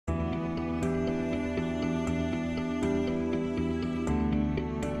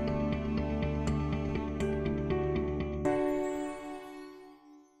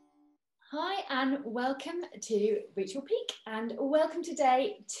and welcome to Reach Your Peak, and welcome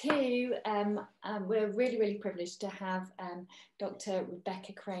today to, we're really privileged to have Dr.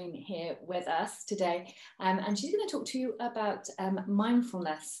 Rebecca Crane here with us today, and she's going to talk to you about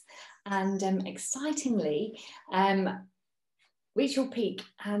mindfulness, and excitingly, Reach Your Peak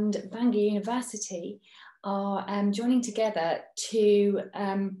and Bangor University are joining together to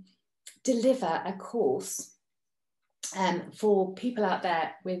deliver a course for people out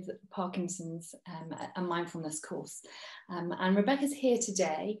there with Parkinson's, a mindfulness course. And Rebecca's here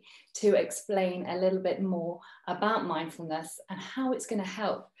today to explain a little bit more about mindfulness and how it's going to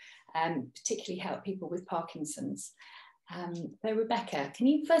help, particularly help people with Parkinson's. So Rebecca, can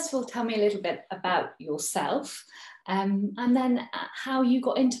you first of all tell me a little bit about yourself, and then how you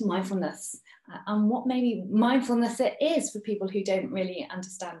got into mindfulness, and what maybe mindfulness it is for people who don't really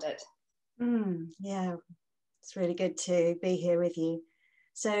understand it? Yeah. It's really good to be here with you.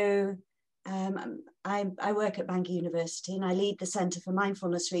 So I work at Bangor University and I lead the Centre for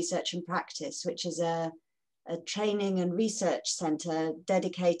Mindfulness Research and Practice, which is a training and research centre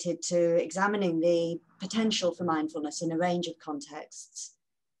dedicated to examining the potential for mindfulness in a range of contexts.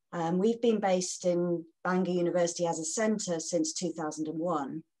 We've been based in Bangor University as a centre since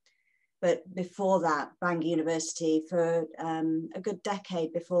 2001. But before that, Bangor University, for a good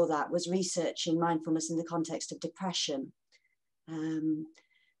decade before that, was researching mindfulness in the context of depression.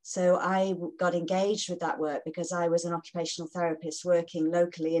 So I got engaged with that work because I was an occupational therapist working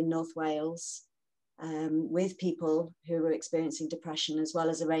locally in North Wales with people who were experiencing depression, as well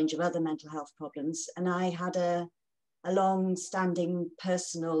as a range of other mental health problems. And I had a long-standing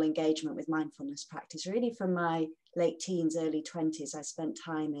personal engagement with mindfulness practice, really from my late teens, early 20s. I spent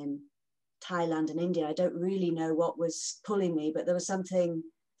time in Thailand and India. I don't really know what was pulling me, but there was something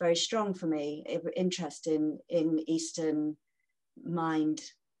very strong for me, interest in Eastern mind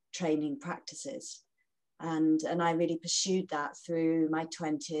training practices. And I really pursued that through my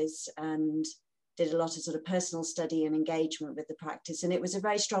 20s and did a lot of sort of personal study and engagement with the practice. And it was a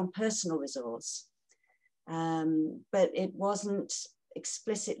very strong personal resource, but it wasn't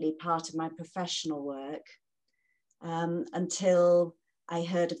explicitly part of my professional work until I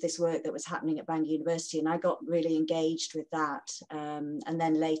heard of this work that was happening at Bangor University, and I got really engaged with that. And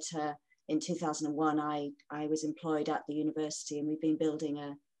then later in 2001, I was employed at the university, and we've been building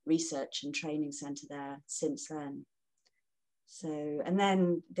a research and training centre there since then. So, and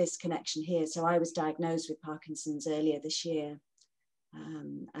then this connection here. So I was diagnosed with Parkinson's earlier this year,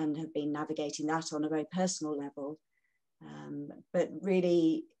 and have been navigating that on a very personal level, but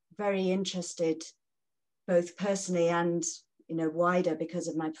really very interested both personally and wider because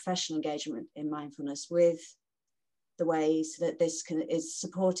of my professional engagement in mindfulness, with the ways that this is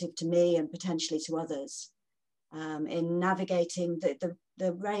supportive to me and potentially to others in navigating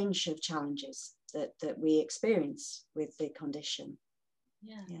the range of challenges that we experience with the condition.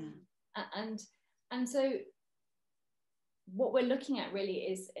 Yeah. And so what we're looking at really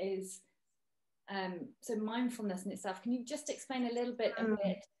is so mindfulness in itself. Can you just explain a little bit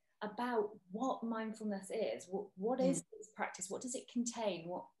about what mindfulness is? What is this practice? What does it contain?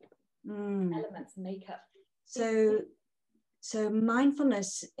 What elements make up? So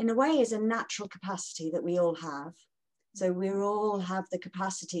mindfulness, in a way, is a natural capacity that we all have. So we all have the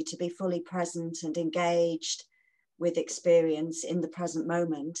capacity to be fully present and engaged with experience in the present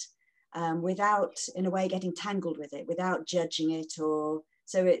moment, without, in a way, getting tangled with it, without judging it, or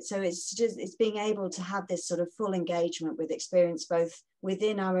it's being able to have this sort of full engagement with experience, both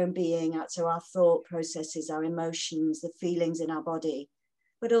within our own being, so our thought processes, our emotions, the feelings in our body,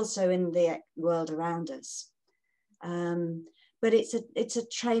 but also in the world around us. But it's a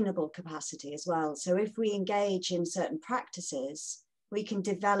trainable capacity as well. So if we engage in certain practices, we can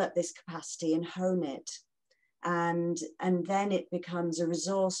develop this capacity and hone it. And then it becomes a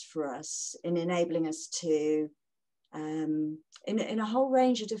resource for us in enabling us to, in a whole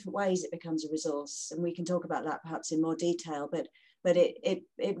range of different ways, it becomes a resource. And we can talk about that perhaps in more detail, but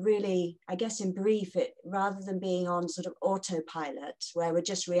it really, I guess in brief, it, rather than being on sort of autopilot where we're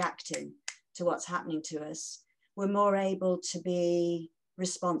just reacting to what's happening to us, we're more able to be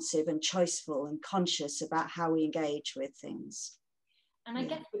responsive and choiceful and conscious about how we engage with things. And I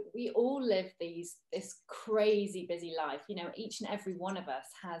guess we all live this crazy busy life. Each and every one of us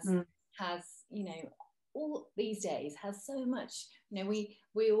has all these days has so much.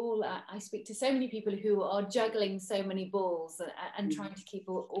 We all. I speak to so many people who are juggling so many balls and trying to keep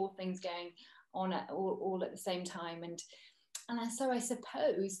all things going on all at the same time. And so I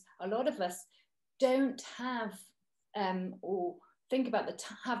suppose a lot of us don't have or think about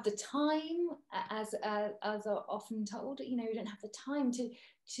have the time, as are often told. You don't have the time to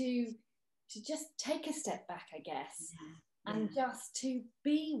to just take a step back, I guess, yeah, and just to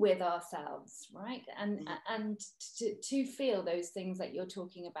be with ourselves, right? And to feel those things that you're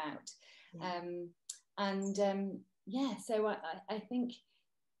talking about. So I think,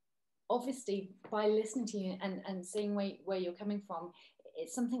 obviously, by listening to you and seeing where you're coming from,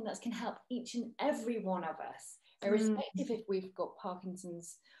 it's something that can help each and every one of us, irrespective if we've got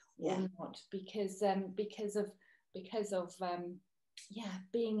Parkinson's or not, because of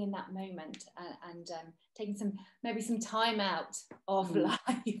being in that moment and taking maybe some time out of life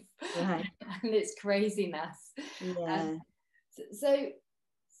and its craziness. So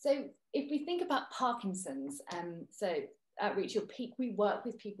if we think about Parkinson's, so at Reach Your Peak, we work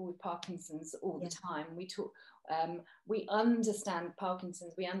with people with Parkinson's all the time. We talk, we understand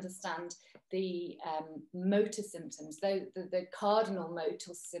Parkinson's, we understand the motor symptoms, the cardinal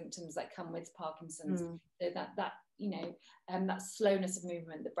motor symptoms that come with Parkinson's. So that that slowness of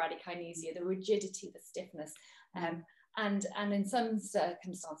movement, the bradykinesia, the rigidity, the stiffness, and in some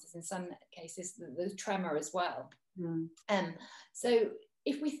circumstances, in some cases, the tremor as well. So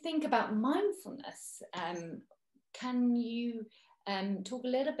if we think about mindfulness, can you talk a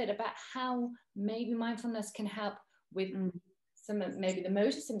little bit about how maybe mindfulness can help with some of maybe the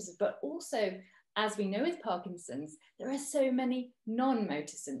motor symptoms, but also, as we know with Parkinson's, there are so many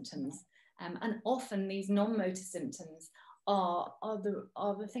non-motor symptoms, and often these non-motor symptoms are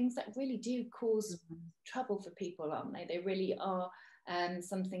the things that really do cause trouble for people, aren't they? They really are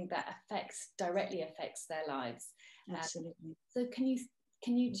something that directly affects their lives. Absolutely. So can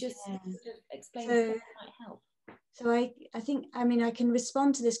you just sort of explain how that might help? So I think, I mean, I can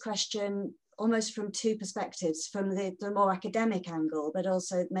respond to this question almost from two perspectives, from the more academic angle, but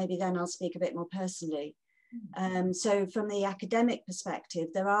also maybe then I'll speak a bit more personally. So from the academic perspective,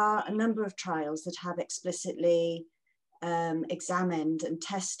 there are a number of trials that have explicitly examined and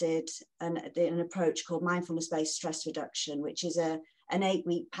tested an approach called mindfulness-based stress reduction, which is an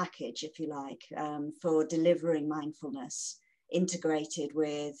 8-week package, if you like, for delivering mindfulness, integrated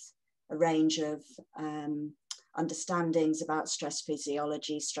with a range of understandings about stress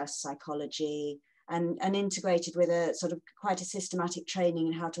physiology, stress psychology, and integrated with a sort of quite a systematic training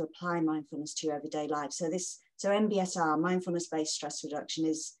in how to apply mindfulness to your everyday life. So MBSR, mindfulness-based stress reduction,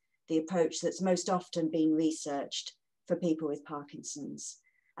 is the approach that's most often been researched for people with Parkinson's.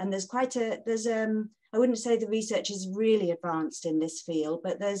 And I wouldn't say the research is really advanced in this field,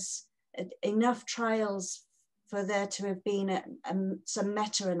 but there's enough trials for there to have been some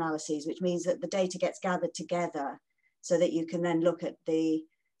meta-analyses, which means that the data gets gathered together so that you can then look at the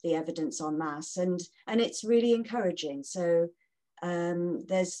evidence en masse, and it's really encouraging. So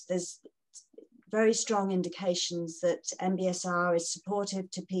there's very strong indications that MBSR is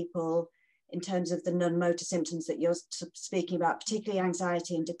supportive to people in terms of the non-motor symptoms that you're speaking about, particularly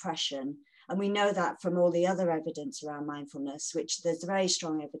anxiety and depression. And we know that from all the other evidence around mindfulness, which there's very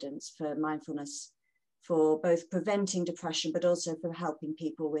strong evidence for mindfulness for both preventing depression, but also for helping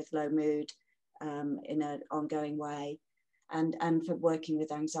people with low mood in an ongoing way, and for working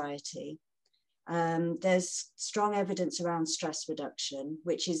with anxiety. There's strong evidence around stress reduction,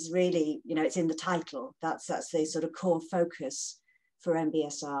 which is really, it's in the title. That's the sort of core focus for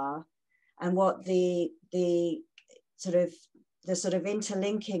MBSR. And what the sort of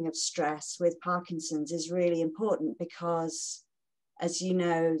interlinking of stress with Parkinson's is really important, because, as you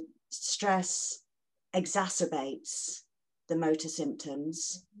know, stress exacerbates the motor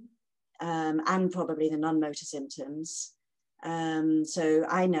symptoms and probably the non-motor symptoms. So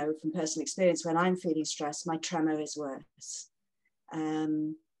I know from personal experience, when I'm feeling stressed, my tremor is worse.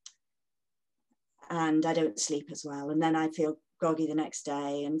 And I don't sleep as well. And then I feel groggy the next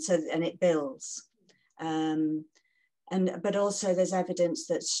day. And it builds. But also there's evidence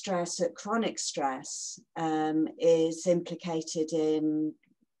that chronic stress is implicated in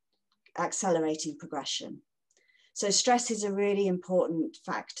accelerating progression. So stress is a really important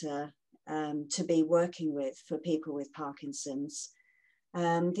factor to be working with for people with Parkinson's.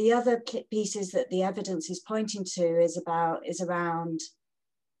 The other pieces that the evidence is pointing to is around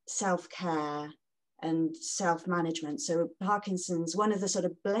self-care and self-management. So Parkinson's, one of the sort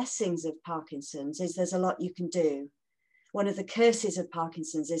of blessings of Parkinson's is there's a lot you can do. One of the curses of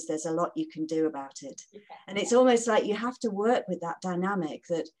Parkinson's is there's a lot you can do about it. And it's almost like you have to work with that dynamic,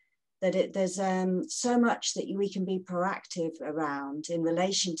 there's so much that we can be proactive around in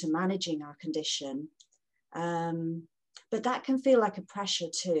relation to managing our condition. But that can feel like a pressure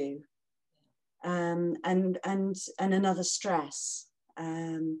too, and another stress.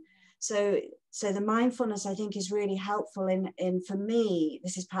 So the mindfulness, I think, is really helpful in for me,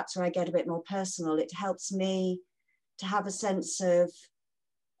 this is perhaps where I get a bit more personal, it helps me to have a sense of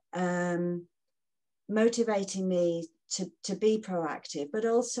motivating me to be proactive, but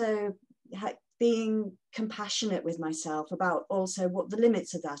also being compassionate with myself about also what the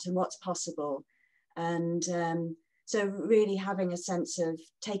limits of that and what's possible. And so really having a sense of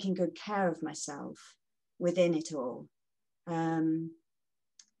taking good care of myself within it all.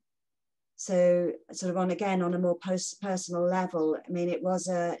 So sort of on a more personal level, I mean, it was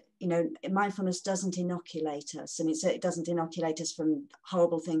mindfulness doesn't inoculate us, and it doesn't inoculate us from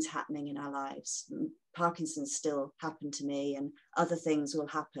horrible things happening in our lives. Parkinson's still happened to me, and other things will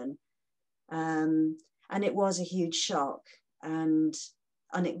happen. And it was a huge shock and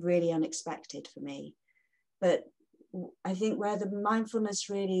really unexpected for me. But I think where the mindfulness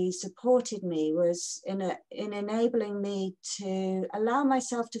really supported me was in enabling me to allow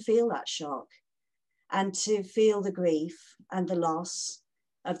myself to feel that shock and to feel the grief and the loss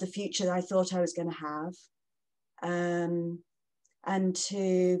of the future that I thought I was going to have, and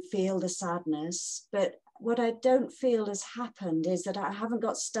to feel the sadness. But what I don't feel has happened is that I haven't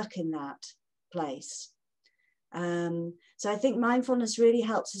got stuck in that place. So I think mindfulness really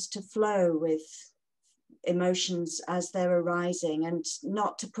helps us to flow with emotions as they're arising, and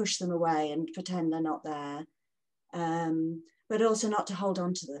not to push them away and pretend they're not there, but also not to hold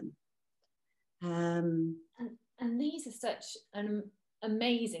on to them. And these are such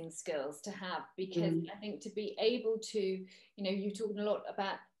amazing skills to have, because I think to be able to, you're talking a lot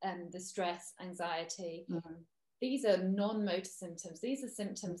about the stress, anxiety. These are non-motor symptoms. These are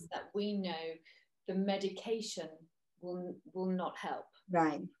symptoms that we know the medication will not help.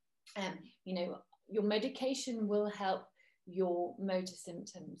 Right. Your medication will help your motor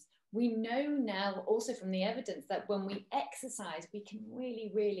symptoms. We know now also from the evidence that when we exercise, we can really,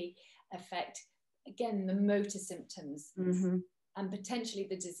 really affect, again, the motor symptoms and potentially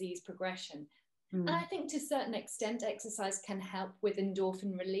the disease progression. And I think to a certain extent, exercise can help with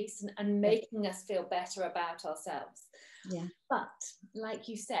endorphin release and making us feel better about ourselves. Yeah. But like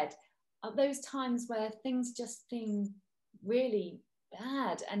you said, are those times where things just seem really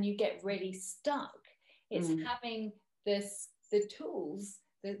bad and you get really stuck? It's having the tools,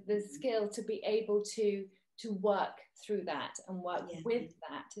 the skill to be able to work through that and work with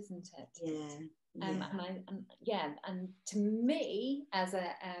that, isn't it? And to me, as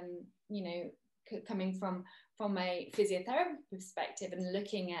a coming from a physiotherapy perspective and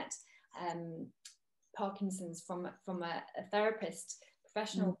looking at Parkinson's from a therapist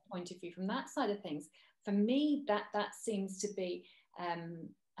professional point of view, from that side of things, for me that seems to be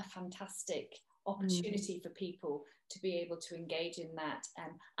a fantastic opportunity for people to be able to engage in that,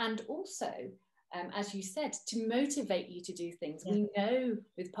 and also as you said, to motivate you to do things. We know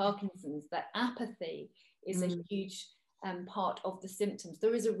with Parkinson's that apathy is a huge part of the symptoms.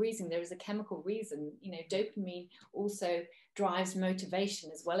 There is a reason, there is a chemical reason. Dopamine also drives motivation,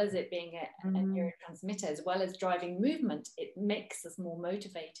 as well as it being a neurotransmitter, as well as driving movement. It makes us more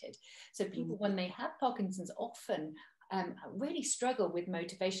motivated. So people, when they have Parkinson's, often really struggle with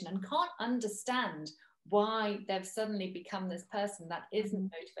motivation and can't understand why they've suddenly become this person that isn't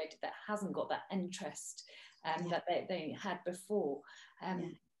motivated, that hasn't got that interest that they had before.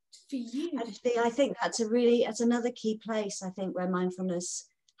 For you, actually, I think that's another key place, I think, where mindfulness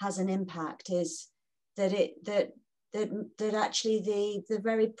has an impact, is that that actually the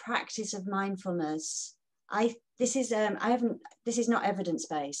very practice of mindfulness, this is not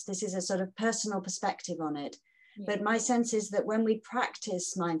evidence-based, this is a sort of personal perspective on it. But my sense is that when we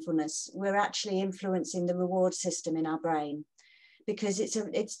practice mindfulness, we're actually influencing the reward system in our brain, because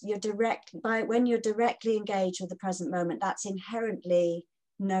when you're directly engaged with the present moment, that's inherently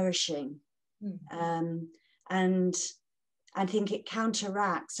nourishing. And I think it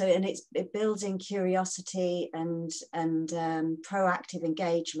counteracts, and it builds in curiosity and proactive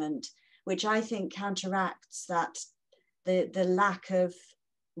engagement, which I think counteracts that the lack of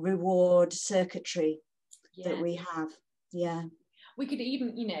reward circuitry that we have. We could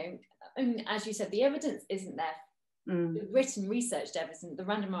even, as you said, the evidence isn't there. The written researched evidence, the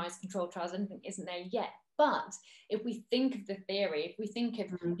randomized controlled trials, anything isn't there yet. But if we think of the theory, if we think of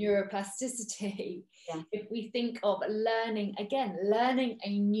neuroplasticity, if we think of learning a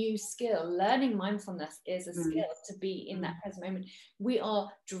new skill, learning mindfulness is a skill to be in that present moment. We are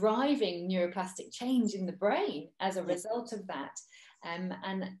driving neuroplastic change in the brain as a result of that. And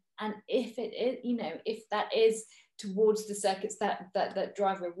if it is, if that is towards the circuits that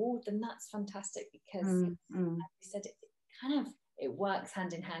drive reward, then that's fantastic, because as you said, it works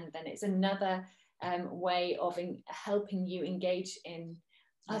hand in hand. Then it's another way of helping you engage in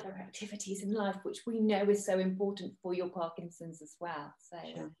other activities in life, which we know is so important for your Parkinson's as well. So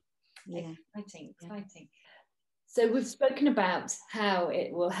exciting. So we've spoken about how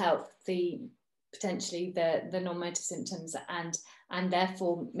it will help potentially the non-motor symptoms and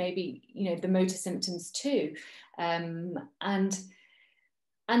therefore maybe, you know, the motor symptoms too. And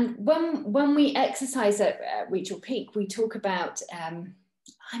when we exercise at Reach Your Peak, we talk about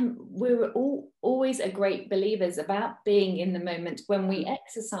we're always a great believers about being in the moment when we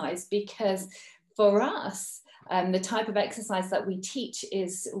exercise, because for us, the type of exercise that we teach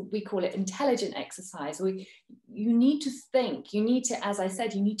is, we call it intelligent exercise. You need to think, you need to, as I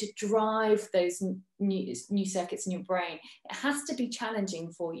said, you need to drive those new circuits in your brain. It has to be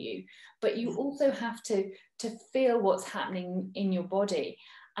challenging for you, but you also have to feel what's happening in your body.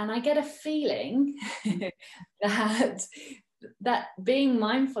 And I get a feeling that being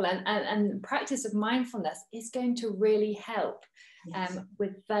mindful and practice of mindfulness is going to really help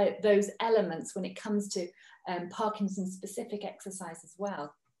with those elements when it comes to Parkinson's specific exercise as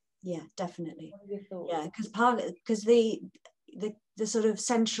well. Yeah, definitely. What are your thoughts? Yeah, because the sort of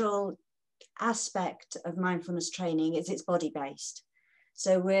central aspect of mindfulness training is it's body based.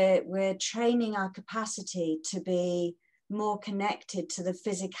 So we're training our capacity to be more connected to the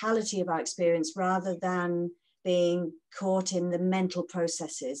physicality of our experience rather than being caught in the mental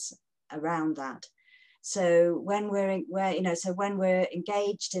processes around that. So when we're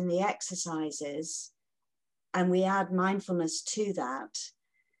engaged in the exercises and we add mindfulness to that,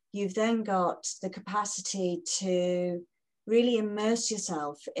 you've then got the capacity to really immerse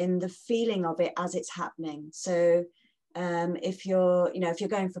yourself in the feeling of it as it's happening. So if you're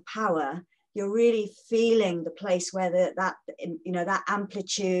going for power, you're really feeling the place where that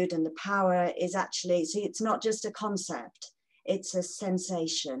amplitude and the power is actually, so it's not just a concept, it's a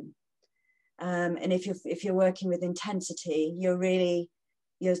sensation. And if you're working with intensity, you're with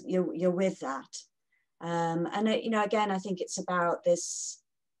that. And again, I think it's about the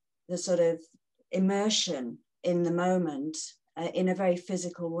sort of immersion in the moment in a very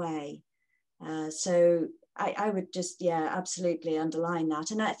physical way. So I would just, absolutely underline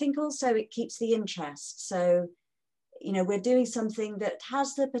that. And I think also it keeps the interest. So, we're doing something that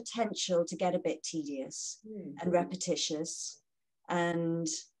has the potential to get a bit tedious and repetitious and,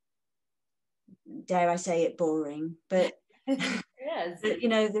 dare I say it, boring. But, yes.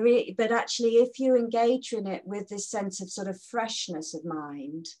 but actually, if you engage in it with this sense of sort of freshness of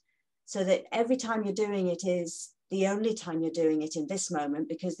mind, so that every time you're doing it is the only time you're doing it in this moment,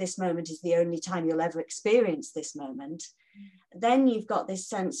 because this moment is the only time you'll ever experience this moment, then you've got this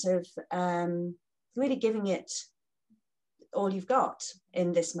sense of really giving it all you've got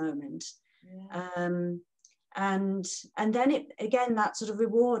in this moment. And then it, again, that sort of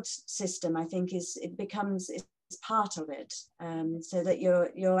reward system, I think is part of it, so that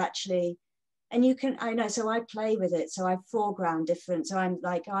you're actually, and you can, I know, so I play with it, so I foreground different, so I'm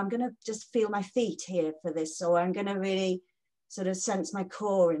like, I'm going to just feel my feet here for this, so I'm going to really sort of sense my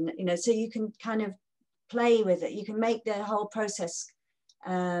core, and so you can kind of play with it. You can make the whole process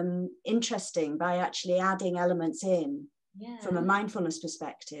interesting by actually adding elements in from a mindfulness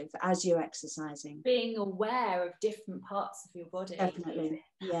perspective as you're exercising. Being aware of different parts of your body. Definitely,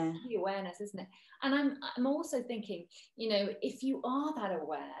 yeah. The awareness, isn't it? And I'm also thinking, if you are that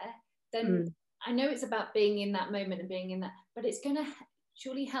aware, then I know it's about being in that moment and being in that, but it's going to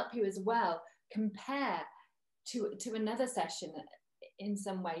surely help you as well compare to another session in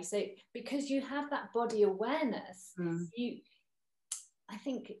some way. So because you have that body awareness, I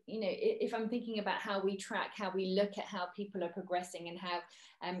think, if I'm thinking about how we track, how we look at how people are progressing, and how,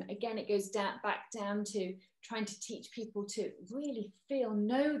 again, it goes back down to trying to teach people to really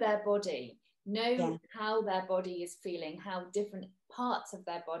know their body, how their body is feeling, how different parts of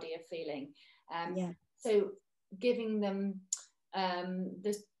their body are feeling. So giving them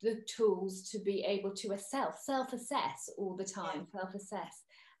the tools to be able to self-assess all the time, self-assess.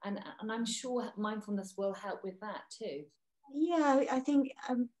 And I'm sure mindfulness will help with that too. Yeah, I think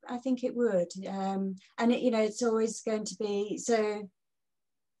it would, and it's always going to be so.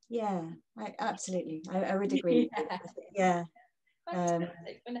 Yeah, absolutely, I would agree. Yeah. So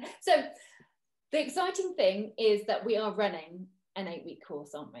the exciting thing is that we are running an 8-week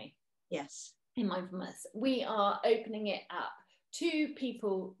course, aren't we? Yes. In mindfulness, we are opening it up to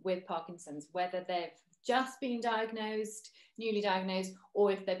people with Parkinson's, whether they've just been diagnosed, newly diagnosed,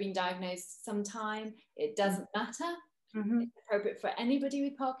 or if they've been diagnosed sometime. It doesn't matter. It's appropriate for anybody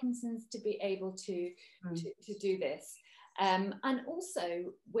with Parkinson's to be able to do this, and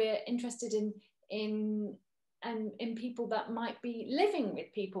also we're interested in people that might be living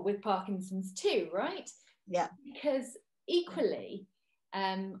with people with Parkinson's too, right? Yeah. Because equally,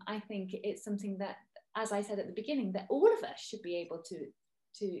 I think it's something that, as I said at the beginning, that all of us should be able to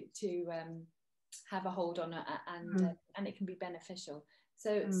have a hold on it, and it can be beneficial.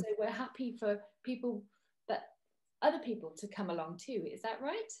 So we're happy for other people to come along too. Is that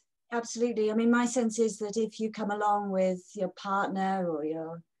right? Absolutely. I mean, my sense is that if you come along with your partner or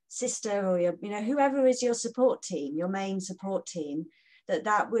your sister or your, whoever is your support team, your main support team,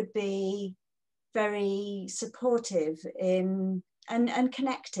 that would be very supportive in and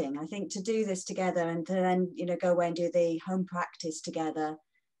connecting. I think to do this together and to then go away and do the home practice together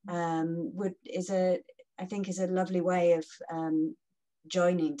is a lovely way of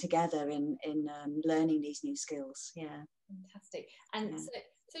joining together in learning these new skills. Yeah, fantastic. And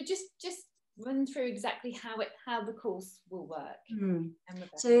so just run through exactly how the course will work.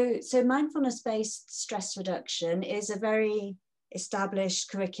 So mindfulness-based stress reduction is a very established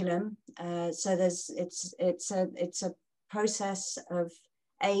curriculum. So it's a process of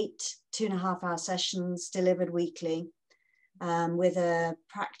 8 2.5-hour sessions delivered weekly, with a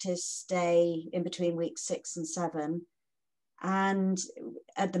practice day in between weeks 6 and 7. And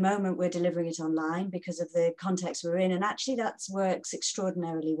at the moment we're delivering it online because of the context we're in, and actually that works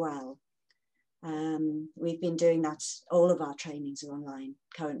extraordinarily well. We've been doing that, all of our trainings are online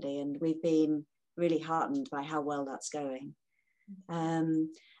currently, and we've been really heartened by how well that's going.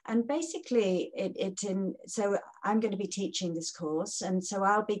 And basically so I'm going to be teaching this course, and so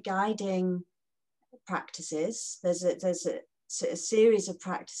I'll be guiding practices. There's a series of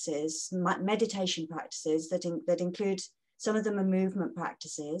practices, meditation practices that include, some of them are movement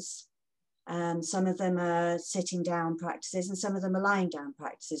practices, some of them are sitting down practices, and some of them are lying down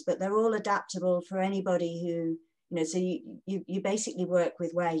practices, but they're all adaptable for anybody who, so you basically work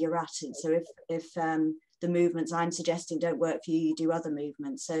with where you're at. And so if the movements I'm suggesting don't work for you, you do other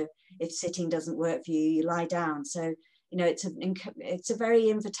movements. So if sitting doesn't work for you, you lie down. So, it's a very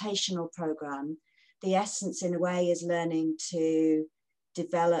invitational program. The essence in a way is learning to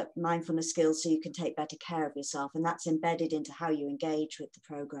develop mindfulness skills so you can take better care of yourself. And that's embedded into how you engage with the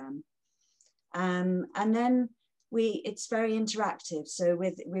program. And then it's very interactive. So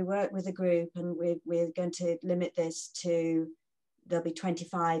we work with a group, and we're going to limit this to, there'll be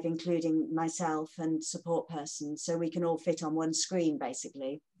 25, including myself and support persons, so we can all fit on one screen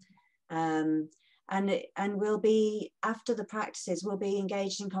basically. And we'll be, after the practices, we'll be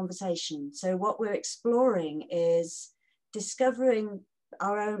engaged in conversation. So what we're exploring is discovering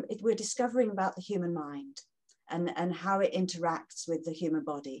we're discovering about the human mind and how it interacts with the human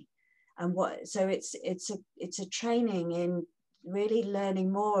body. And so it's a training in really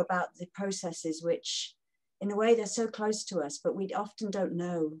learning more about the processes which, in a way, they're so close to us, but we often don't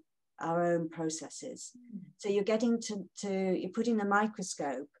know our own processes. So you're getting you're putting the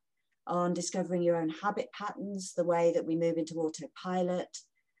microscope on discovering your own habit patterns, the way that we move into autopilot,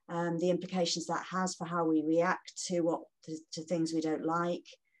 the implications that has for how we react to things we don't like,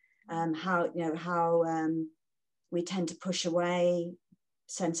 how we tend to push away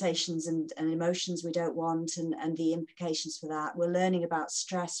sensations and emotions we don't want, and the implications for that. We're learning about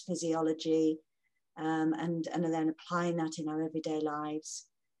stress physiology, and then applying that in our everyday lives.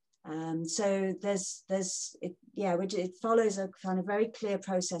 So it follows a kind of very clear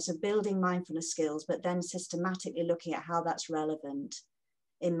process of building mindfulness skills, but then systematically looking at how that's relevant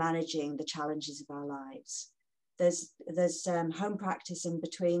in managing the challenges of our lives. There's home practice in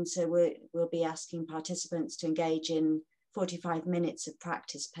between, so we'll be asking participants to engage in 45 minutes of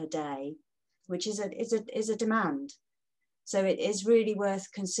practice per day, which is a demand. So it is really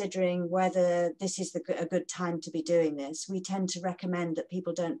worth considering whether this is a good time to be doing this. We tend to recommend that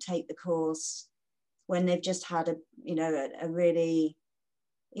people don't take the course when they've just had a really,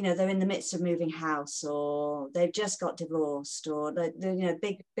 they're in the midst of moving house, or they've just got divorced, or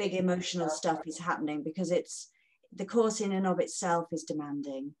big emotional stuff is happening, because the course in and of itself is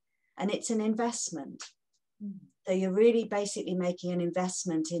demanding, and it's an investment. So you're really basically making an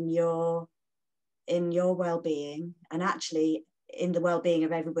investment in your well-being, and actually in the well-being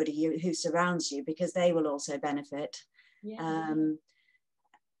of everybody who surrounds you, because they will also benefit.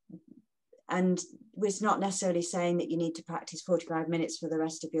 And it's not necessarily saying that you need to practice 45 minutes for the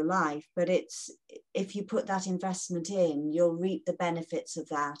rest of your life, but if you put that investment in, you'll reap the benefits of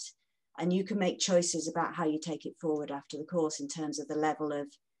that, and you can make choices about how you take it forward after the course in terms of the level of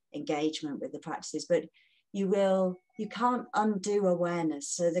engagement with the practices. But you can't undo awareness.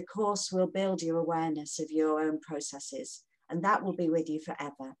 So the course will build your awareness of your own processes, and that will be with you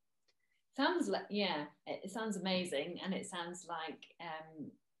forever. Sounds like, it sounds amazing, and it sounds like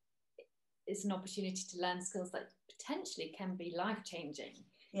it's an opportunity to learn skills that potentially can be life-changing.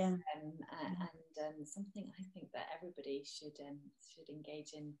 And something I think that everybody should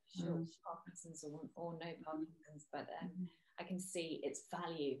engage in. Sure, Parkinson's or no Parkinson's, but I can see its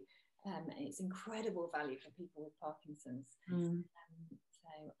value it's incredible value for people with Parkinson's. Mm. So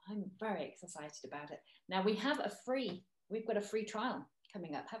I'm very excited about it. Now we've got a free trial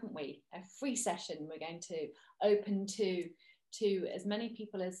coming up, haven't we? A free session we're going to open to as many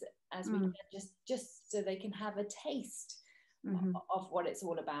people as we can, just so they can have a taste of what it's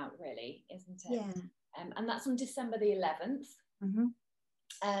all about, really, isn't it? Yeah. And that's on December the 11th.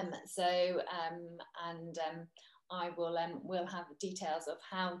 We'll have details of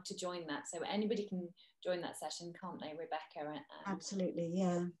how to join that. So anybody can join that session, can't they, Rebecca? Absolutely,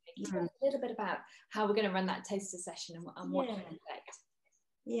 yeah. Tell us a little bit about how we're going to run that taster session and what to expect.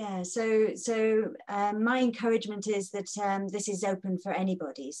 Yeah, so my encouragement is that this is open for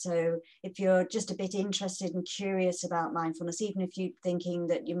anybody. So if you're just a bit interested and curious about mindfulness, even if you're thinking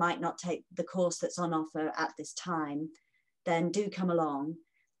that you might not take the course that's on offer at this time, then do come along.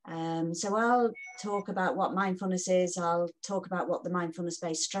 So I'll talk about what mindfulness is. I'll talk about what the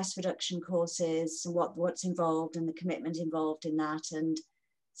mindfulness-based stress reduction course is, and what's involved and the commitment involved in that, and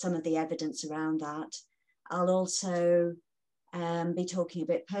some of the evidence around that. I'll also be talking a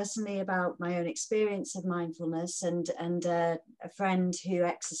bit personally about my own experience of mindfulness, and a friend who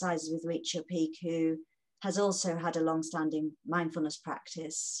exercises with Reach Your Peak, who has also had a long-standing mindfulness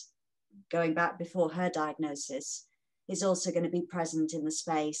practice going back before her diagnosis, is also going to be present in the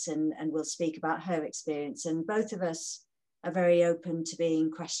space and will speak about her experience. And both of us are very open to being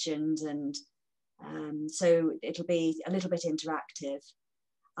questioned, and so it'll be a little bit interactive.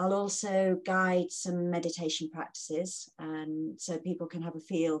 I'll also guide some meditation practices, so people can have a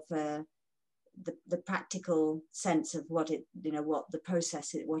feel for the practical sense of what the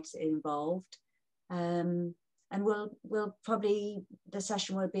process is, what's involved. And the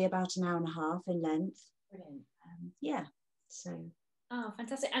session will be about an hour and a half in length. Brilliant. Oh,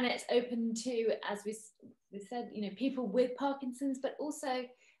 fantastic. And it's open to, as we said, people with Parkinson's, but also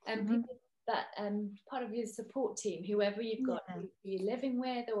people that part of your support team, whoever you've got, who you're living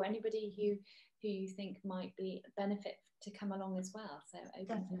with, or anybody who you think might be a benefit to come along as well. So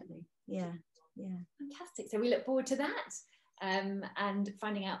definitely, yeah. Fantastic. So we look forward to that. And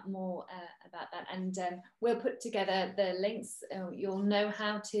finding out more about that, and we'll put together the links. You'll know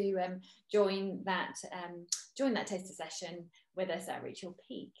how to join that taster session with us at Reach Your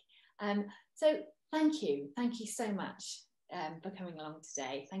Peak. So thank you so much for coming along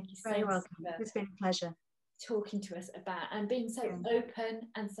today. Thank you so Very much. welcome. It's been a pleasure talking to us about, and being so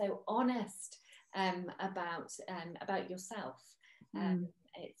open and so honest about yourself.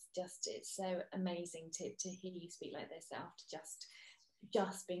 It's so amazing to hear you speak like this after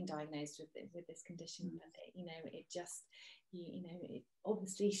just being diagnosed with this condition. But it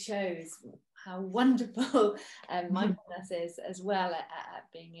obviously shows how wonderful mindfulness is, as well at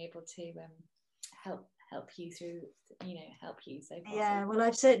being able to help you through, help you so far. Yeah, well,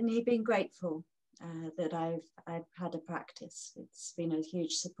 I've certainly been grateful that I've had a practice. It's been a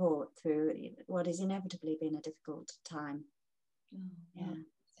huge support through what has inevitably been a difficult time.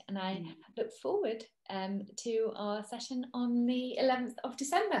 And I look forward to our session on the 11th of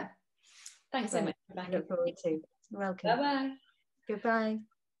December. Thanks so much, Rebecca. I look forward to. Welcome. Bye-bye. Goodbye.